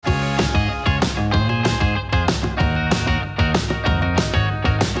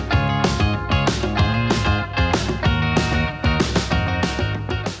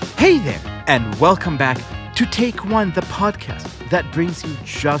And welcome back to Take One, the podcast that brings you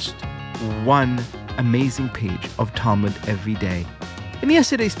just one amazing page of Talmud every day. In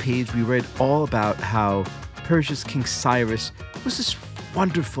yesterday's page, we read all about how Persia's King Cyrus was this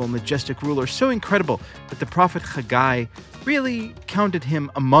wonderful, majestic ruler, so incredible that the prophet Haggai really counted him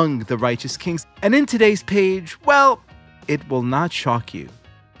among the righteous kings. And in today's page, well, it will not shock you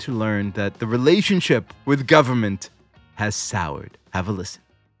to learn that the relationship with government has soured. Have a listen.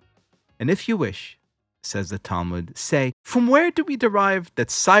 And if you wish, says the Talmud, say, from where do we derive that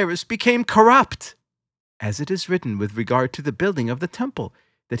Cyrus became corrupt? As it is written with regard to the building of the temple,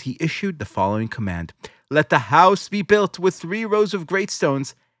 that he issued the following command: let the house be built with 3 rows of great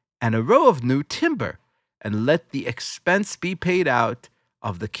stones and a row of new timber, and let the expense be paid out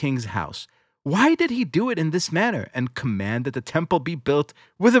of the king's house. Why did he do it in this manner and command that the temple be built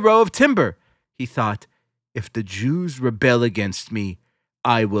with a row of timber? He thought, if the Jews rebel against me,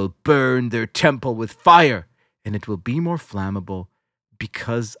 I will burn their temple with fire, and it will be more flammable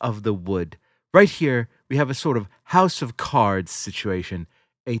because of the wood. Right here, we have a sort of house of cards situation,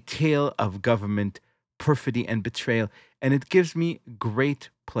 a tale of government perfidy and betrayal, and it gives me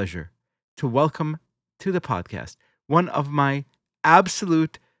great pleasure to welcome to the podcast one of my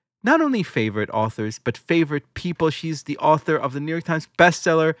absolute, not only favorite authors, but favorite people. She's the author of the New York Times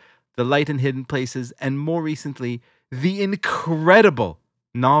bestseller, The Light in Hidden Places, and more recently, the incredible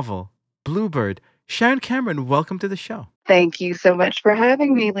novel, Bluebird. Sharon Cameron, welcome to the show. Thank you so much for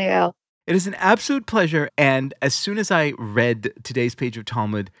having me, Leo. It is an absolute pleasure. And as soon as I read today's page of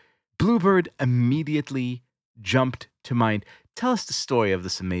Talmud, Bluebird immediately jumped to mind. Tell us the story of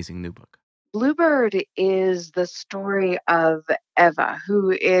this amazing new book. Bluebird is the story of Eva,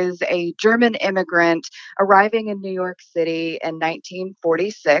 who is a German immigrant arriving in New York City in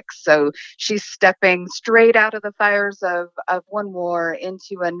 1946. So she's stepping straight out of the fires of one war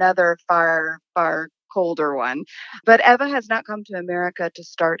into another far colder one. But Eva has not come to America to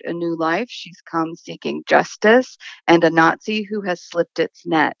start a new life. She's come seeking justice and a Nazi who has slipped its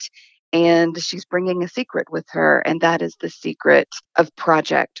net. And she's bringing a secret with her, and that is the secret of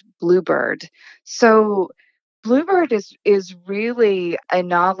Project Bluebird. So Bluebird is really a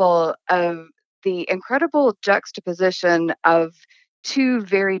novel of the incredible juxtaposition of 2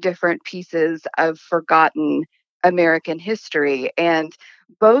 very different pieces of forgotten American history. And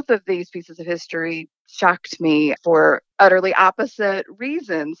both of these pieces of history shocked me for utterly opposite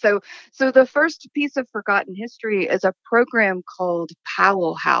reasons. So the first piece of forgotten history is a program called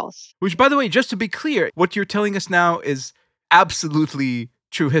Powell House. Which, by the way, just to be clear, what you're telling us now is absolutely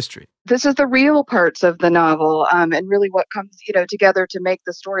true history. This is the real parts of the novel, and really what comes, together to make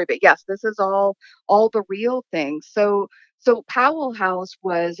the story. But yes, this is all the real things. So Powell House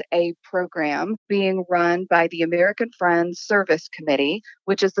was a program being run by the American Friends Service Committee,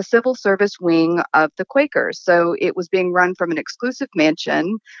 which is the civil service wing of the Quakers. So it was being run from an exclusive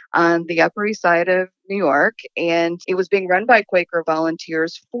mansion on the Upper East Side of New York, and it was being run by Quaker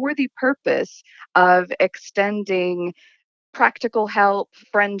volunteers for the purpose of extending practical help,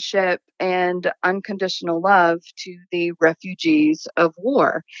 friendship, and unconditional love to the refugees of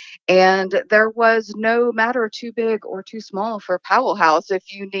war. And there was no matter too big or too small for Powell House.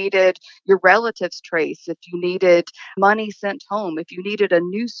 If you needed your relatives traced, if you needed money sent home, if you needed a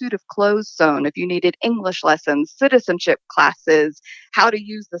new suit of clothes sewn, if you needed English lessons, citizenship classes, how to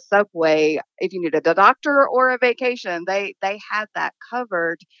use the subway, if you needed a doctor or a vacation, they had that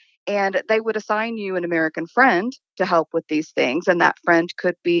covered. And they would assign you an American friend to help with these things. And that friend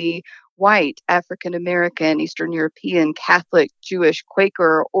could be white, African American, Eastern European, Catholic, Jewish,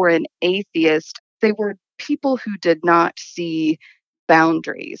 Quaker, or an atheist. They were people who did not see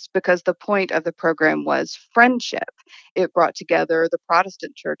boundaries because the point of the program was friendship. It brought together the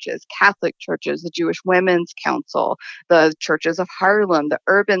Protestant churches, Catholic churches, the Jewish Women's Council, the churches of Harlem, the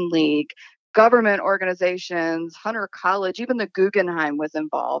Urban League, government organizations, Hunter College, even the Guggenheim was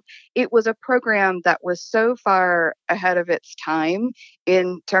involved. It was a program that was so far ahead of its time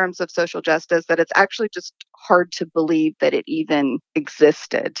in terms of social justice that it's actually just hard to believe that it even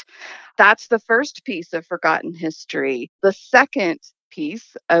existed. That's the first piece of forgotten history. The second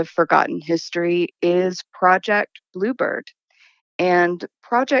piece of forgotten history is Project Bluebird. And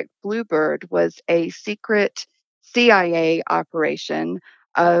Project Bluebird was a secret CIA operation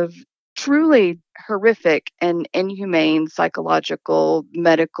of truly horrific and inhumane psychological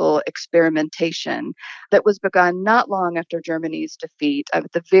medical experimentation that was begun not long after Germany's defeat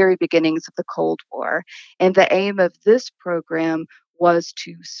at the very beginnings of the Cold War. And the aim of this program was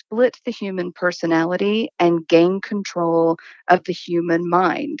to split the human personality and gain control of the human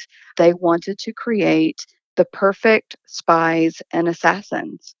mind. They wanted to create the perfect spies and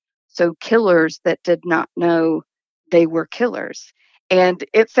assassins. So killers that did not know they were killers. And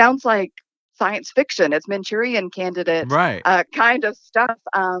it sounds like science fiction. It's Manchurian Candidate Right. kind of stuff.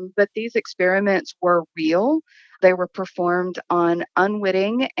 But these experiments were real. They were performed on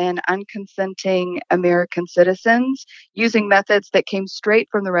unwitting and unconsenting American citizens using methods that came straight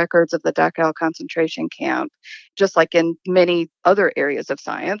from the records of the Dachau concentration camp. Just like in many other areas of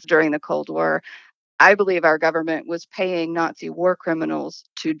science during the Cold War, I believe our government was paying Nazi war criminals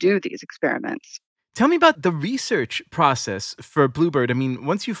to do these experiments. Tell me about the research process for Bluebird. I mean,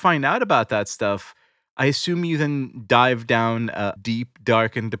 once you find out about that stuff, I assume you then dive down a deep,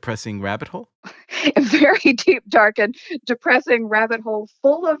 dark, and depressing rabbit hole? A very deep, dark, and depressing rabbit hole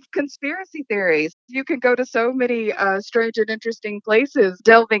full of conspiracy theories. You can go to so many strange and interesting places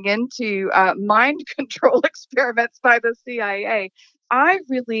delving into mind control experiments by the CIA. I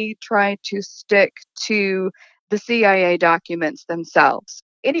really try to stick to the CIA documents themselves.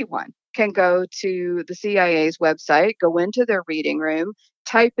 Anyone can go to the CIA's website, go into their reading room,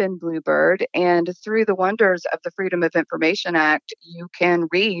 type in Bluebird, and through the wonders of the Freedom of Information Act, you can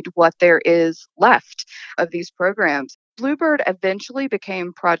read what there is left of these programs. Bluebird eventually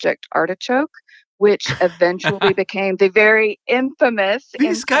became Project Artichoke, which eventually became the very infamous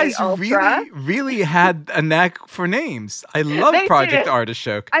These MK guys Ultra. really had a knack for names. I love They Project did.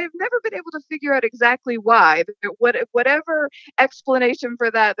 Artichoke. I've never been able to figure out exactly why. But whatever explanation for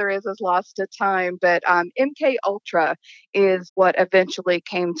that there is lost to time. But MK Ultra is what eventually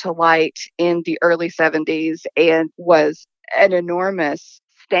came to light in the early 70s and was an enormous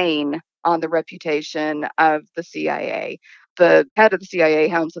stain on the reputation of the CIA. The head of the CIA,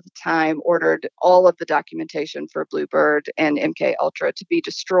 Helms at the time, ordered all of the documentation for Bluebird and MK Ultra to be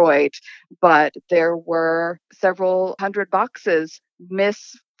destroyed, but there were several hundred boxes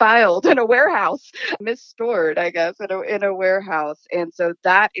misfiled in a warehouse, misstored, I guess, in a warehouse. And so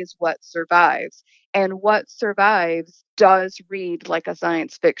that is what survives. And what survives does read like a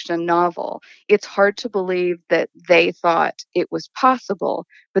science fiction novel. It's hard to believe that they thought it was possible,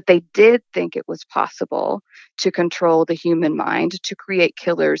 but they did think it was possible to control the human mind, to create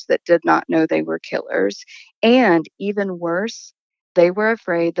killers that did not know they were killers. And even worse, they were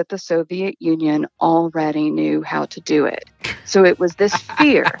afraid that the Soviet Union already knew how to do it. So it was this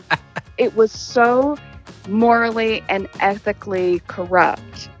fear. It was so morally and ethically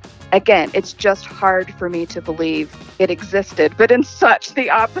corrupt. Again, it's just hard for me to believe it existed, but in such the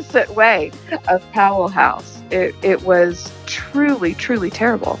opposite way of Powell House. It was truly, truly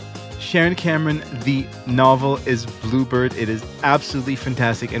terrible. Sharon Cameron, the novel is Bluebird. It is absolutely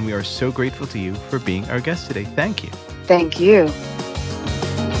fantastic, and we are so grateful to you for being our guest today. Thank you. Thank you.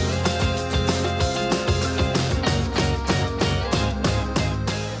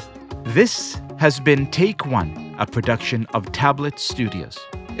 This has been Take One, a production of Tablet Studios.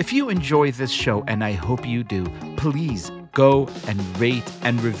 If you enjoy this show, and I hope you do, please go and rate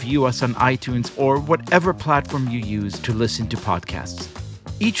and review us on iTunes or whatever platform you use to listen to podcasts.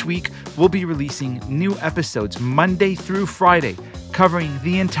 Each week, we'll be releasing new episodes Monday through Friday, covering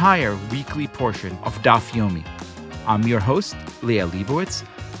the entire weekly portion of Daf Yomi. I'm your host, Leah Leibowitz,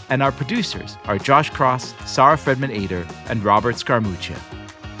 and our producers are Josh Cross, Sarah Fredman-Ader, and Robert Scaramuccia.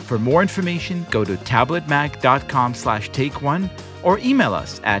 For more information, go to tabletmag.com/takeone or email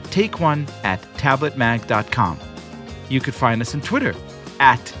us at takeone@tabletmag.com. You could find us on Twitter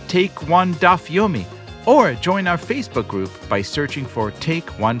 @TakeOneDafYomi or join our Facebook group by searching for Take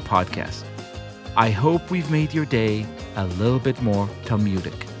One Podcast. I hope we've made your day a little bit more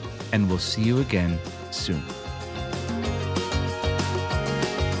Talmudic, and we'll see you again soon.